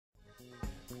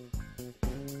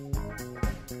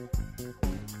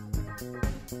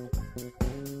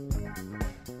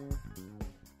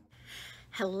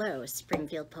Hello,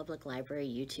 Springfield Public Library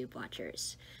YouTube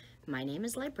watchers. My name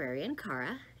is Librarian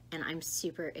Cara, and I'm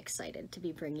super excited to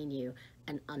be bringing you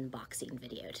an unboxing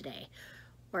video today.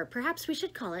 Or perhaps we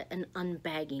should call it an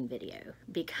unbagging video,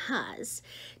 because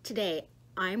today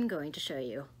I'm going to show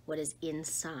you what is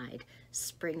inside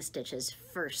Springstitch's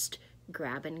first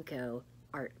grab-and-go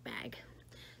art bag.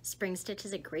 Springstitch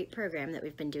is a great program that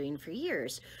we've been doing for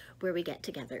years, where we get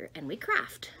together and we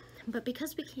craft. But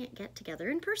because we can't get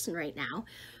together in person right now,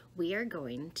 we are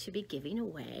going to be giving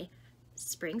away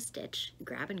Springstitch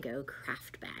grab-and-go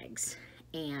craft bags.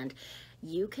 And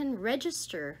you can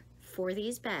register for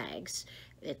these bags.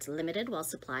 It's limited while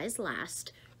supplies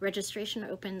last. Registration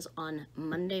opens on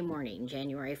Monday morning,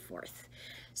 January 4th.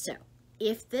 So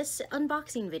if this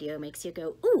unboxing video makes you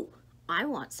go, ooh, I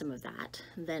want some of that,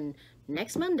 then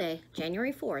next Monday,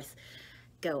 January 4th,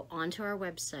 go onto our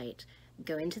website,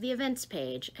 go into the events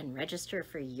page, and register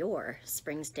for your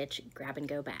Springstitch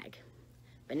grab-and-go bag.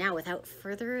 But now, without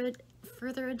further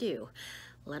ado,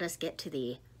 let us get to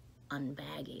the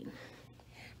unbagging.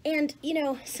 And, you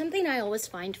know, something I always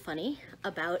find funny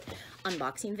about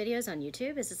unboxing videos on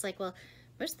YouTube is it's like, well,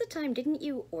 most of the time, didn't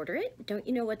you order it? Don't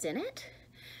you know what's in it?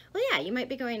 Well, yeah, you might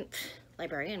be going,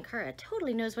 Librarian Cara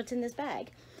totally knows what's in this bag.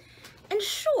 And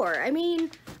sure, I mean,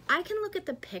 I can look at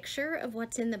the picture of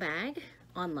what's in the bag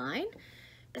online,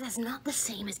 but that's not the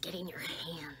same as getting your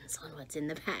hands on what's in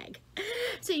the bag.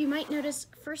 So you might notice,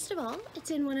 first of all,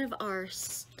 it's in one of our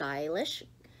stylish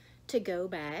to-go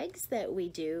bags that we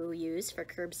do use for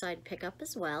curbside pickup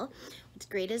as well. What's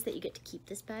great is that you get to keep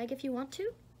this bag if you want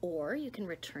to, or you can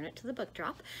return it to the book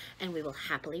drop and we will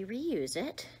happily reuse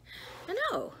it. And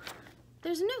oh,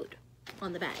 there's a note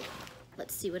on the bag.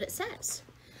 Let's see what it says.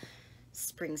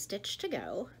 Springstitch to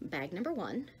go, bag number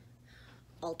 1,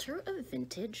 alter a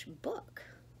vintage book.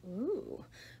 Ooh,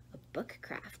 a book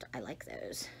craft. I like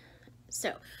those.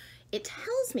 So it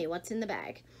tells me what's in the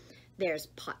bag. There's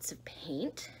pots of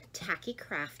paint, tacky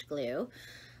craft glue,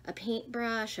 a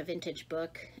paintbrush, a vintage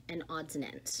book, and odds and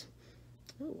ends.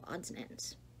 Ooh, odds and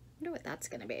ends. I wonder what that's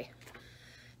gonna be.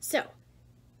 So,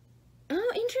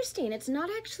 oh, interesting. It's not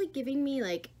actually giving me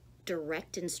like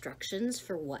direct instructions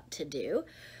for what to do,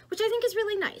 which I think is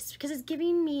really nice because it's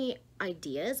giving me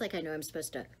ideas. Like, I know I'm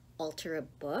supposed to alter a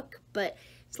book, but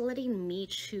it's letting me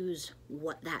choose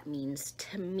what that means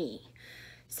to me.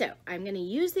 So I'm going to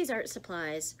use these art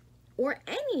supplies or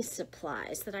any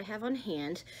supplies that I have on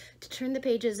hand to turn the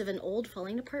pages of an old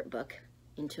falling apart book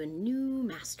into a new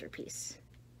masterpiece.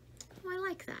 Oh, I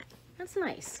like that. That's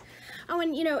nice. Oh,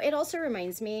 and you know, it also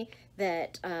reminds me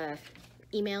that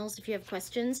emails if you have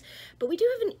questions, but we do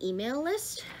have an email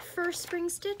list for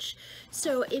Springstitch.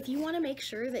 So if you want to make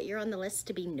sure that you're on the list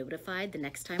to be notified the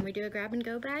next time we do a grab and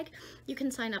go bag, you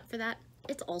can sign up for that.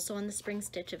 It's also on the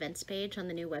Springstitch events page on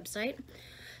the new website.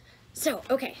 So,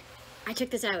 okay, I took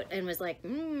this out and was like,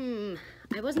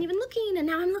 I wasn't even looking, and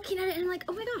now I'm looking at it and I'm like,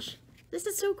 oh my gosh, this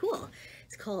is so cool.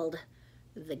 It's called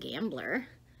The Gambler,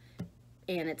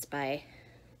 and it's by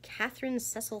Catherine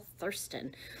Cecil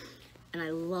Thurston. And I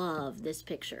love this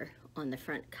picture on the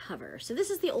front cover. So this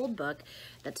is the old book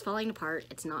that's falling apart.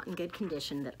 It's not in good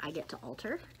condition that I get to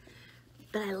alter.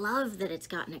 But I love that it's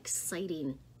got an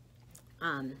exciting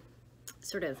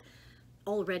sort of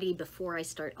already before I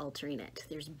start altering it.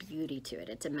 There's beauty to it.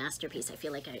 It's a masterpiece. I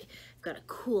feel like I've got a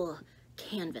cool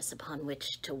canvas upon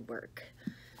which to work.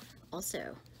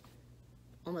 Also,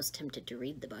 almost tempted to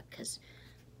read the book because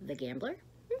The Gambler.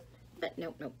 But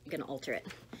nope, I'm gonna alter it.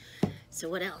 So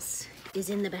what else is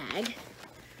in the bag?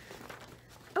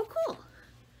 Oh, cool.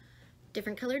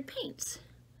 Different colored paints.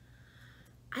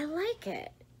 I like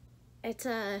it. It's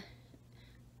a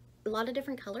lot of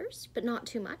different colors, but not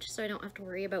too much, so I don't have to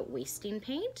worry about wasting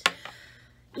paint.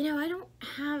 You know, I don't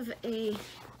have a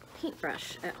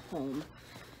paintbrush at home,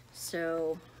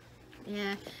 so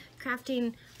yeah,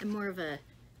 crafting, I'm more of a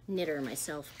knitter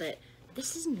myself, but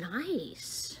this is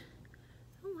nice.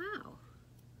 Oh, wow.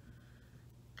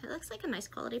 It looks like a nice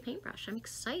quality paintbrush. I'm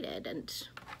excited, and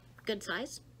good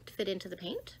size to fit into the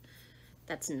paint.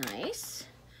 That's nice.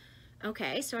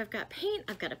 Okay, so I've got paint,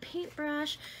 I've got a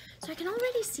paintbrush, so I can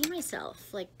already see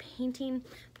myself like painting.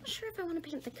 I'm not sure if I want to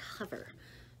paint the cover.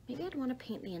 Maybe I'd want to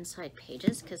paint the inside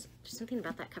pages because there's something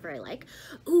about that cover I like.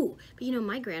 Ooh, but you know,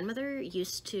 my grandmother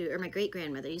used to, or my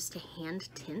great-grandmother used to hand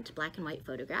tint black and white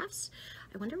photographs.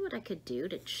 I wonder what I could do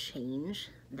to change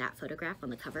that photograph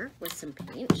on the cover with some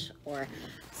paint or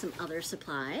some other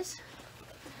supplies.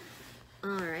 All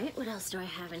right, what else do I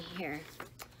have in here?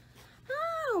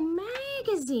 Oh,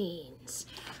 magazines.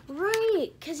 Right,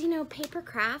 because you know, paper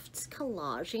crafts,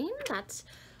 collaging, that's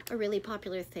a really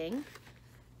popular thing.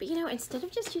 But you know, instead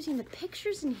of just using the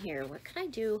pictures in here, what could I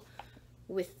do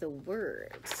with the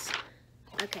words?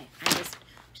 Okay, I'm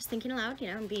just thinking aloud, you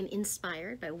know, I'm being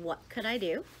inspired by what could I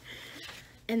do.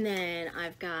 And then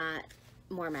I've got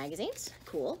more magazines.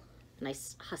 Cool.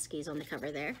 Nice huskies on the cover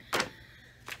there.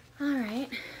 All right.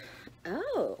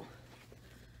 Oh.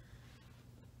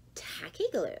 Tacky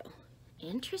glue.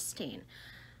 Interesting.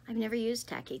 I've never used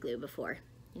tacky glue before.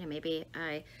 You know, maybe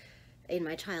I, in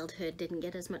my childhood, didn't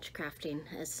get as much crafting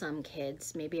as some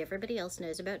kids. Maybe everybody else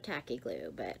knows about tacky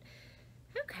glue, but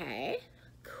okay.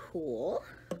 Cool.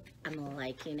 I'm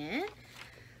liking it.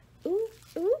 Ooh,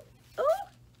 ooh, ooh.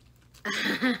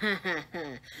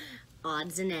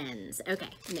 Odds and ends. Okay,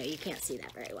 no, you can't see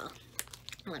that very well.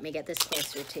 Let me get this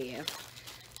closer to you.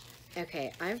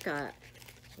 Okay, I've got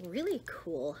really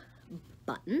cool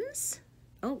buttons.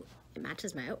 Oh, it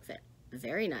matches my outfit.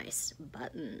 Very nice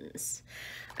buttons.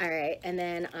 All right, and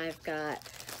then I've got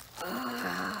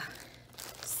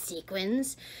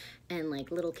sequins and like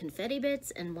little confetti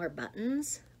bits and more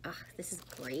buttons. This is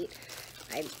great.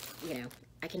 You know,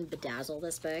 I can bedazzle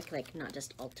this book, like not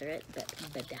just alter it, but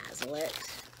bedazzle it.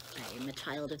 I am a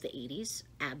child of the 80s.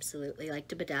 Absolutely like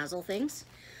to bedazzle things.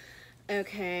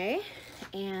 Okay,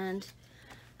 and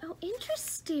oh,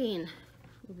 interesting.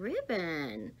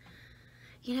 Ribbon.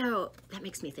 You know, that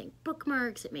makes me think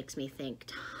bookmarks. It makes me think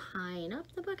tying up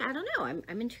the book. I don't know.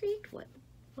 I'm intrigued. What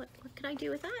could I do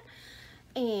with that?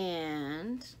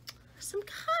 And some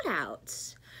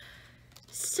cutouts.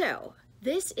 So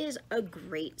this is a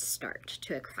great start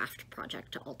to a craft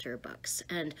project to alter books.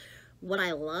 And what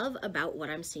I love about what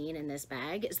I'm seeing in this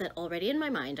bag is that already in my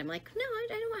mind, I'm like, no, I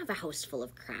don't have a house full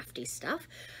of crafty stuff.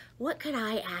 What could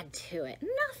I add to it?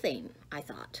 Nothing, I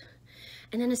thought.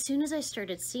 And then as soon as I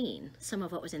started seeing some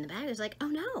of what was in the bag, I was like, oh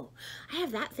no, I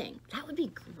have that thing. That would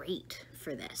be great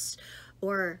for this.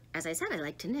 Or as I said, I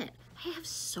like to knit. I have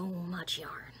so much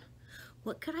yarn.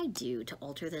 What could I do to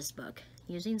alter this book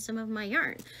using some of my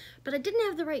yarn? But I didn't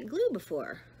have the right glue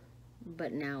before,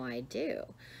 but now I do.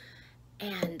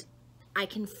 And I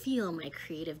can feel my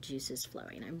creative juices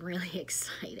flowing. I'm really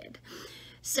excited.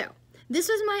 So this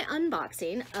was my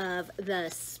unboxing of the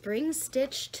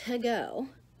Springstitch To Go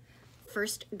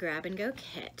first grab and go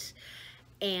kit.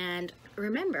 And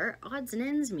remember, odds and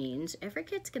ends means every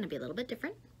kit's gonna be a little bit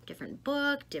different. Different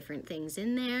book, different things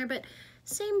in there, but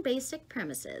same basic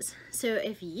premises. So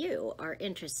if you are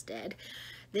interested,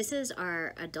 this is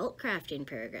our adult crafting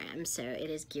program, so it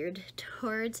is geared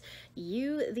towards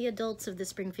you, the adults of the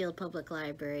Springfield Public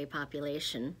Library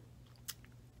population.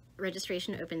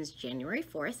 Registration opens January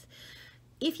 4th.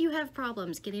 If you have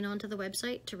problems getting onto the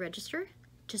website to register,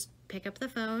 just pick up the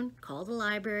phone, call the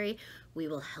library. We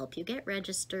will help you get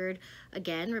registered.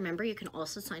 Again, remember, you can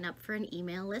also sign up for an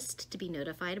email list to be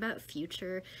notified about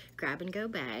future grab and go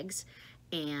bags.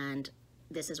 And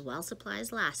this is while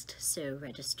supplies last, so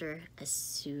register as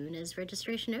soon as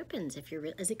registration opens if you're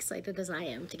as excited as I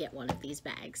am to get one of these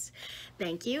bags.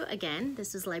 Thank you again.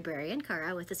 This is Librarian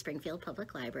Cara with the Springfield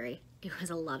Public Library. It was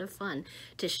a lot of fun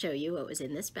to show you what was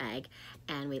in this bag,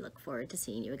 and we look forward to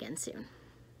seeing you again soon.